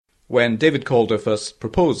When David Calder first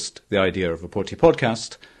proposed the idea of a Porty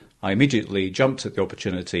podcast, I immediately jumped at the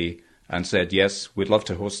opportunity and said, yes, we'd love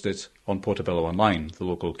to host it on Portobello Online, the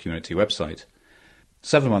local community website.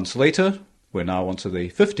 7 months later, we're now on to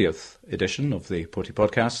the 50th edition of the Porty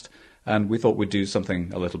podcast, and we thought we'd do something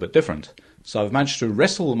a little bit different. So I've managed to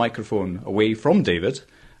wrestle the microphone away from David,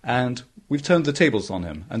 and we've turned the tables on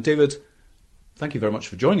him. And David, thank you very much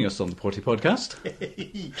for joining us on the Porty podcast.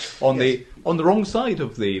 on the wrong side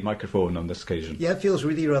of the microphone on this occasion. Yeah, it feels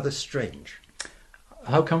really rather strange.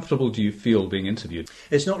 How comfortable do you feel being interviewed?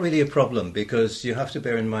 It's not really a problem, because you have to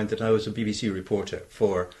bear in mind that I was a BBC reporter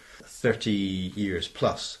for 30 years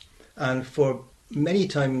plus. And for many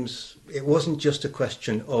times, it wasn't just a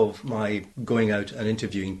question of my going out and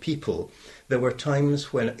interviewing people. There were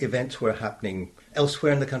times when events were happening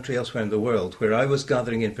elsewhere in the country, elsewhere in the world, where I was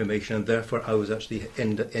gathering information, and therefore I was actually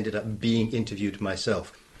ended up being interviewed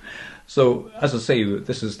myself. So, as I say,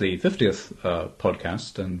 this is the 50th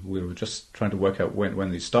podcast, and we were just trying to work out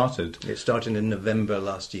when they started. It started in November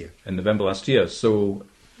last year. So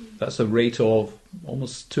that's a rate of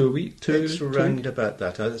almost 2 a week? It's around about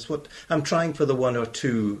that. That's what I'm trying for, the 1 or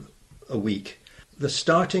 2 a week. The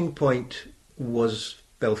starting point was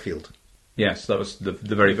Belfield. Yes, that was the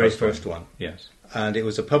very first one. Yes. And it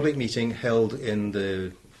was a public meeting held in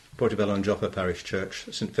the Portobello and Joppa Parish Church.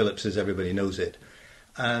 St Philip's, as everybody knows it.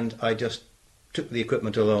 And I just took the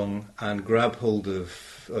equipment along and grabbed hold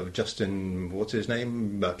of Justin, what's his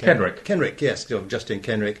name? Kenrick. Kenrick, yes, of Justin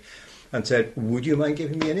Kenrick, and said, would you mind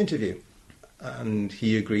giving me an interview? And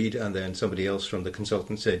he agreed, and then somebody else from the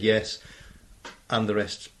consultant said yes, and the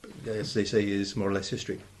rest, as they say, is more or less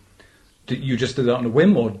history. Did you just do that on a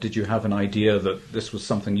whim, or did you have an idea that this was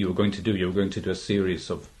something you were going to do? You were going to do a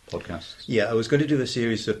series of podcasts? Yeah, I was going to do a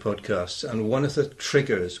series of podcasts, and one of the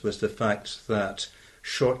triggers was the fact that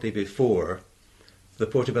shortly before, the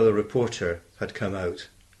Portobello Reporter had come out,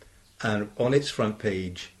 and on its front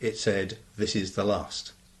page it said, "This is the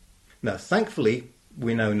last." Now, thankfully,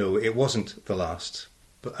 we now know it wasn't the last,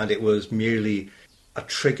 and it was merely a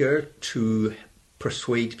trigger to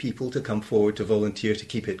persuade people to come forward to volunteer to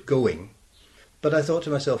keep it going. But I thought to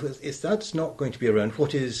myself, if that's not going to be around,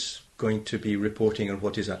 what is going to be reporting on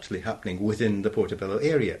what is actually happening within the Portobello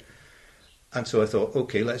area? And so I thought,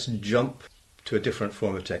 okay, let's jump to a different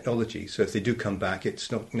form of technology. So if they do come back,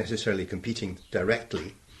 it's not necessarily competing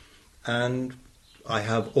directly. And I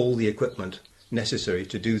have all the equipment necessary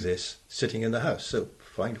to do this sitting in the house. So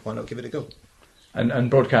fine, why not give it a go? And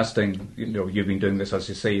broadcasting, you've been doing this, as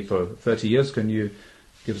you say, for 30 years. Can you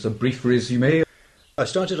give us a brief resume? I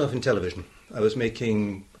started off in television. I was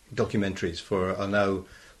making documentaries for a now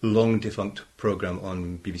long defunct programme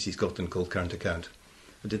on BBC Scotland called Current Account.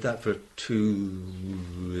 I did that for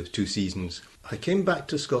two seasons. I came back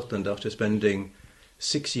to Scotland after spending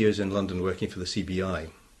 6 years in London working for the CBI.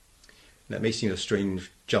 Now, it may seem a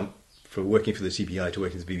strange jump for working for the CBI to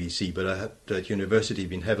working for the BBC, but I had at university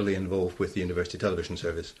been heavily involved with the University Television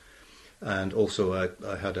Service. And also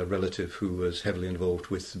I had a relative who was heavily involved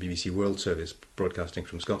with the BBC World Service, broadcasting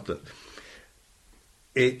from Scotland.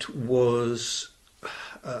 It was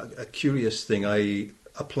a curious thing. I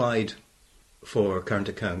applied for Current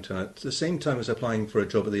Account, and at the same time as applying for a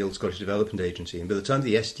job at the Old Scottish Development Agency, and by the time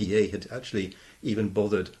the SDA had actually even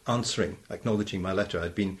bothered answering, acknowledging my letter,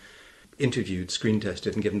 I'd been interviewed, screen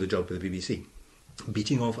tested, and given the job with the BBC,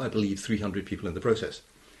 beating off, I believe, 300 people in the process.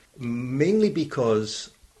 Mainly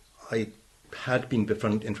because I had been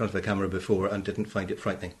in front of a camera before and didn't find it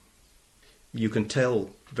frightening. You can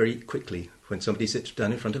tell very quickly when somebody sits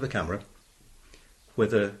down in front of a camera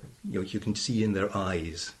whether you can see in their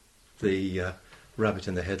eyes the rabbit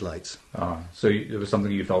in the headlights. So it was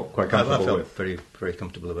something you felt quite comfortable with? I felt very, very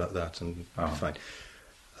comfortable about that, and fine.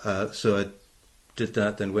 So I did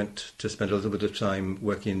that, then went to spend a little bit of time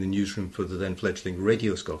working in the newsroom for the then fledgling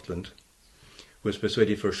Radio Scotland. Was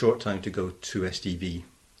persuaded for a short time to go to STV.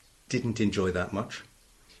 Didn't enjoy that much.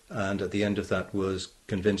 And at the end of that was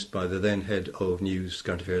convinced by the then head of news,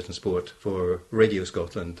 current affairs and sport for Radio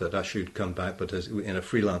Scotland that I should come back, but in a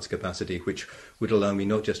freelance capacity, which would allow me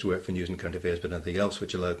not just to work for news and current affairs, but anything else,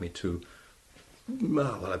 which allowed me to,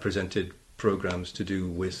 I presented programmes to do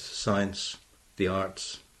with science, the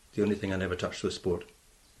arts. The only thing I never touched was sport.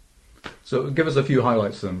 So give us a few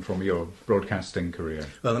highlights then from your broadcasting career.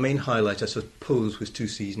 Well, the main highlight, I suppose, was 2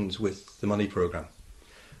 seasons with the Money programme.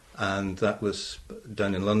 And that was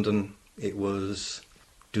down in London. It was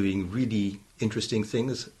doing really interesting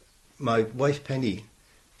things. My wife Penny,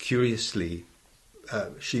 curiously,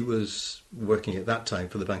 she was working at that time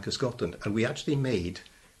for the Bank of Scotland, and we actually made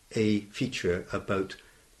a feature about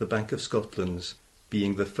the Bank of Scotland's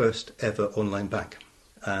being the first ever online bank.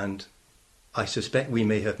 And I suspect we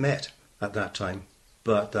may have met at that time,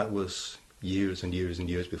 but that was years and years and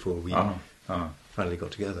years before we finally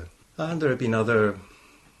got together. And there have been other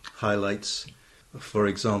highlights. For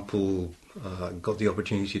example, I got the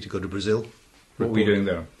opportunity to go to Brazil. What were you doing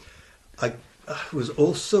there? I was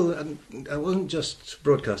also, I wasn't just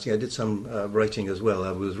broadcasting, I did some writing as well.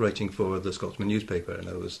 I was writing for the Scotsman newspaper, and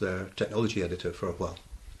I was their technology editor for a while.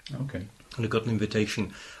 Okay. And I got an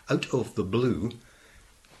invitation out of the blue.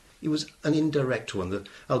 It was an indirect one.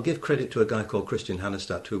 I'll give credit to a guy called Christian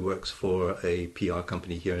Hannestadt, who works for a PR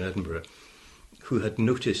company here in Edinburgh, who had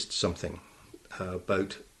noticed something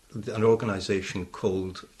about an organisation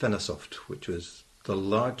called Fenasoft, which was the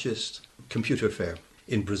largest computer fair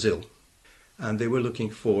in Brazil. And they were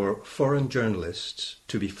looking for foreign journalists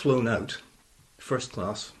to be flown out, first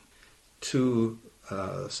class, to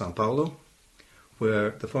São Paulo,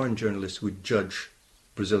 where the foreign journalists would judge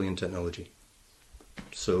Brazilian technology.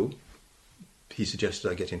 So he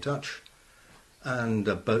suggested I get in touch, and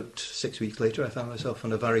about 6 weeks later I found myself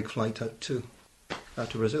on a Varig flight out to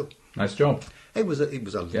Brazil. Nice job. It was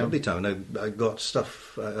a lovely time. I got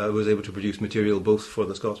stuff. I was able to produce material both for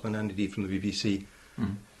the Scotsman and indeed from the BBC.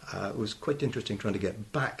 It was quite interesting trying to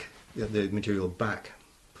get back the material back,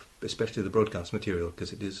 especially the broadcast material,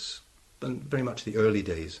 because it is very much the early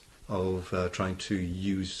days of trying to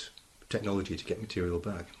use technology to get material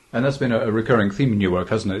back. And that's been a recurring theme in your work,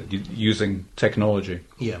 hasn't it? Using technology.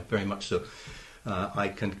 Yeah, very much so. I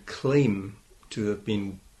can claim to have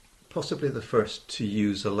been possibly the first to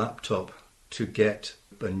use a laptop to get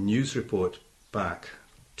a news report back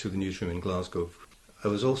to the newsroom in Glasgow. I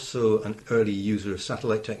was also an early user of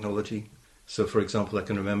satellite technology. So, for example, I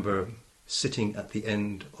can remember sitting at the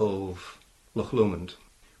end of Loch Lomond,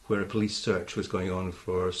 where a police search was going on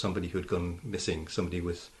for somebody who had gone missing, somebody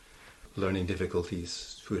with learning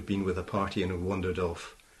difficulties, who had been with a party and had wandered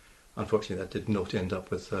off. Unfortunately, that did not end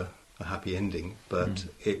up with a happy ending, but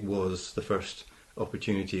it was the first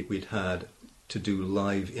opportunity we'd had to do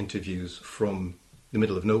live interviews from the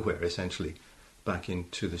middle of nowhere, essentially, back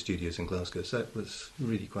into the studios in Glasgow. So that was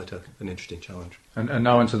really quite an interesting challenge. And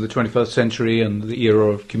now into the 21st century and the era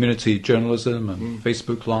of community journalism and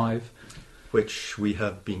Facebook Live. Which we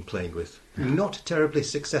have been playing with. Not terribly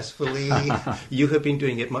successfully. You have been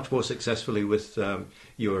doing it much more successfully with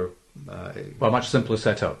your... well, much simpler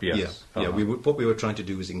setup, yes. Yeah, what we were trying to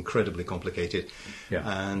do was incredibly complicated.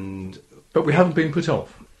 Yeah. But we haven't been put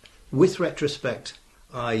off. With retrospect,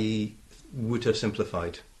 I would have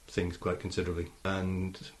simplified things quite considerably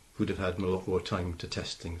and would have had a lot more time to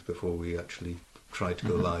test things before we actually tried to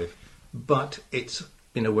go live. But it's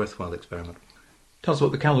been a worthwhile experiment. Tell us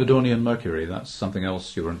about the Caledonian Mercury. That's something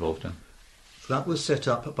else you were involved in. That was set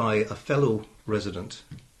up by a fellow resident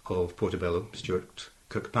of Portobello, Stuart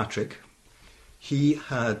Kirkpatrick. He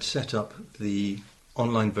had set up the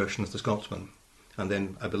online version of The Scotsman, and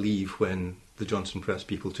then I believe when the Johnson Press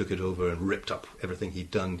people took it over and ripped up everything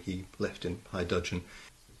he'd done, he left in high dudgeon.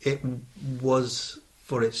 It was,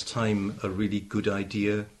 for its time, a really good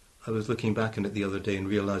idea. I was looking back on it the other day and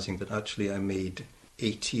realising that actually I made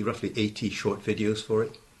roughly 80 short videos for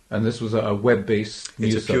it. And this was a web-based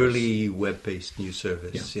news service? It's a purely web-based news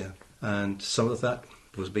service, yeah. And some of that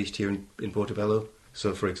was based here in Portobello.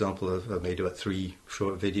 So, for example, I've made about 3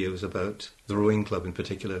 short videos about the rowing club in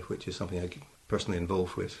particular, which is something I'm personally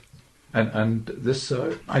involved with. And this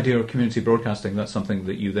idea of community broadcasting, that's something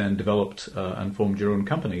that you then developed and formed your own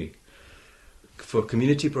company? For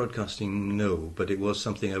community broadcasting, no, but it was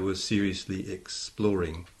something I was seriously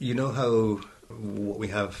exploring. You know how what we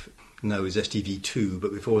have now is STV2,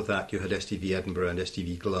 but before that you had STV Edinburgh and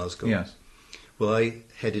STV Glasgow. Yes. Well, I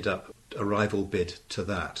headed up a rival bid to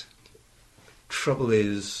that. Trouble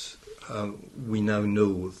is, we now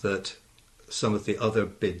know that some of the other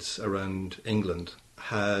bids around England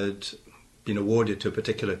had been awarded to a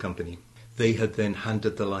particular company. They had then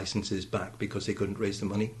handed the licences back because they couldn't raise the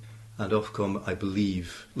money. And Ofcom, I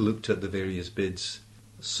believe, looked at the various bids,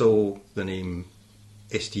 saw the name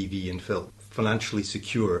STV and felt financially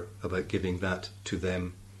secure about giving that to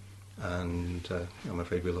them. And I'm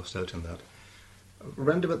afraid we lost out on that.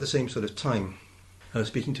 Around about the same sort of time, I was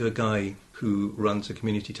speaking to a guy who runs a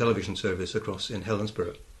community television service across in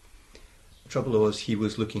Helensburgh. The trouble was he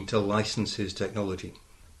was looking to license his technology.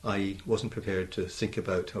 I wasn't prepared to think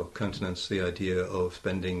about or countenance the idea of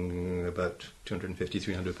spending about £250,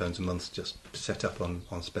 £300 a month just set up on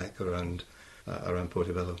spec around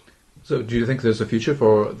Portobello. So do you think there's a future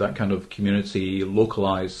for that kind of community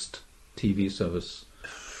localised TV service?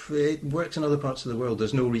 It works in other parts of the world.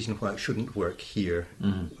 There's no reason why it shouldn't work here.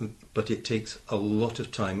 Mm-hmm. But it takes a lot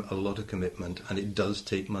of time, a lot of commitment, and it does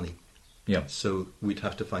take money. Yeah. So we'd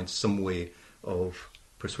have to find some way of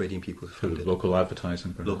persuading people to fund it. Local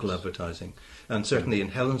advertising, perhaps. Local advertising. And certainly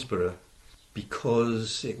in Helensburgh,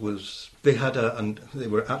 because they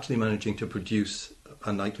were actually managing to produce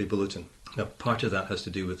a nightly bulletin. Now, part of that has to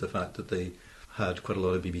do with the fact that they had quite a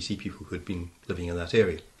lot of BBC people who had been living in that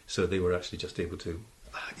area. So they were actually just able to,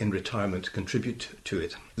 in retirement, contribute to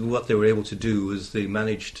it. What they were able to do was they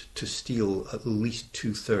managed to steal at least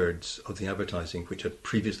 2/3 of the advertising which had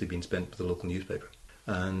previously been spent with the local newspaper.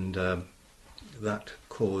 And that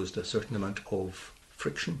caused a certain amount of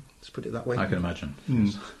friction, let's put it that way. I can imagine.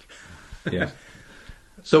 Yeah.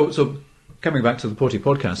 So coming back to the Porty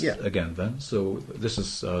podcast again then, so this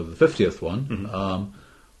is the 50th one. Mm-hmm.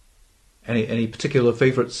 Any particular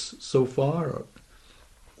favourites so far? Or?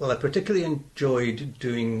 Well, I particularly enjoyed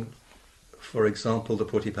doing, for example, the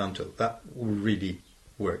Porty Panto. That really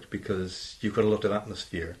worked because you've got a lot of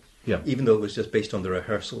atmosphere. Yeah. Even though it was just based on the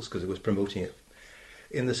rehearsals, because it was promoting it.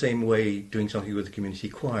 In the same way, doing something with the community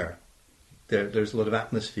choir, there's a lot of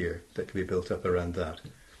atmosphere that can be built up around that.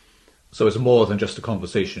 So it's more than just a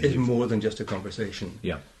conversation. It's more than just a conversation.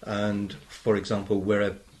 Yeah. And, for example, where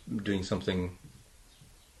I'm doing something,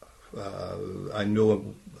 I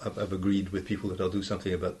know I've agreed with people that I'll do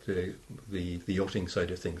something about the yachting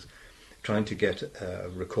side of things, trying to get a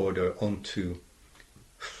recorder onto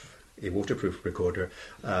a waterproof recorder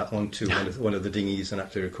onto one of the dinghies and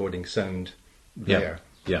actually recording sound there.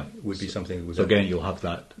 Yeah. Would be something. So again, you'll have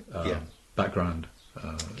that background.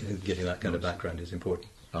 Getting that kind of background is important.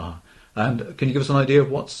 And can you give us an idea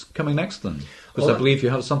of what's coming next then? Because I believe you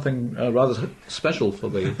have something rather special for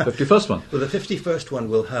the 51st one. Well, the 51st one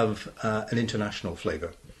will have an international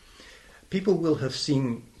flavour. People will have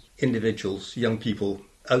seen individuals, young people,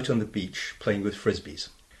 out on the beach playing with frisbees.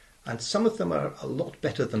 And some of them are a lot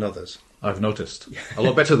better than others. I've noticed. A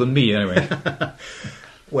lot better than me, anyway.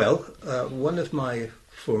 Well, one of my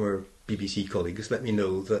former BBC colleagues let me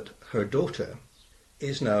know that her daughter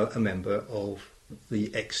is now a member of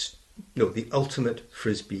the Ultimate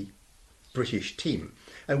Frisbee British team,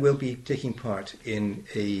 and will be taking part in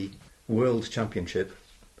a World Championship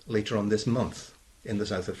later on this month in the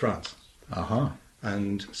south of France.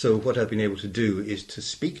 And so what I've been able to do is to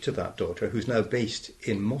speak to that daughter, who's now based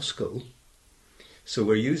in Moscow. So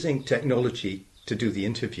we're using technology to do the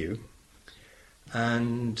interview.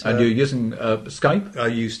 And you're using Skype? I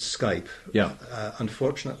used Skype. Yeah.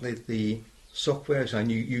 Unfortunately, the softwares I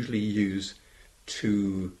usually use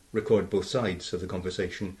to record both sides of the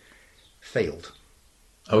conversation failed.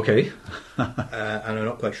 Okay. And I'm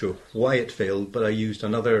not quite sure why it failed, but I used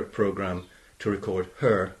another program to record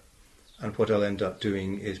her, and what I'll end up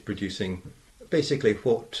doing is producing basically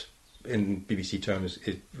what in BBC terms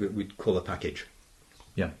we'd call a package.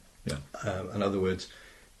 Yeah. In other words,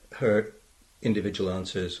 her individual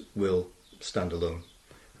answers will stand alone,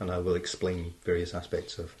 and I will explain various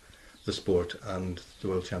aspects of the sport and the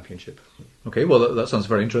World Championship. Okay, well, that sounds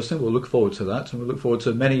very interesting. We'll look forward to that, and we'll look forward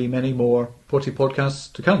to many, many more Porty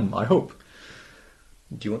podcasts to come, I hope.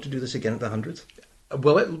 Do you want to do this again at the 100th?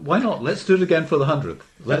 Well, why not? Let's do it again for the 100th.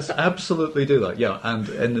 Let's absolutely do that, yeah. And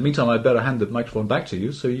in the meantime, I'd better hand the microphone back to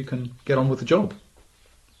you so you can get on with the job.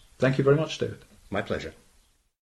 Thank you very much, David. My pleasure.